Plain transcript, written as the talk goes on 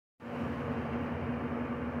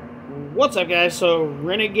What's up, guys? So,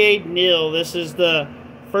 Renegade Nell, this is the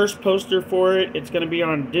first poster for it. It's going to be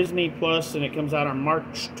on Disney Plus, and it comes out on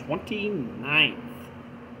March 29th.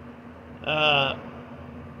 Uh,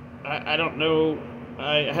 I don't know.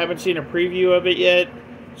 I haven't seen a preview of it yet,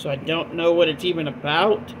 so I don't know what it's even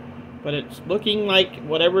about. But it's looking like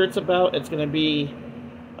whatever it's about, it's going to be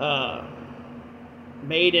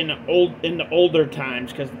made in the older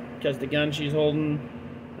times, because the gun she's holding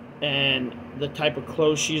and the type of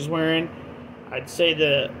clothes she's wearing. I'd say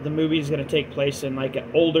the movie is going to take place in like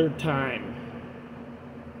an older time.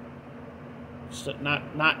 So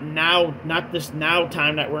not now, not this now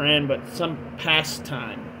time that we're in, but some past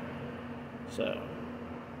time. So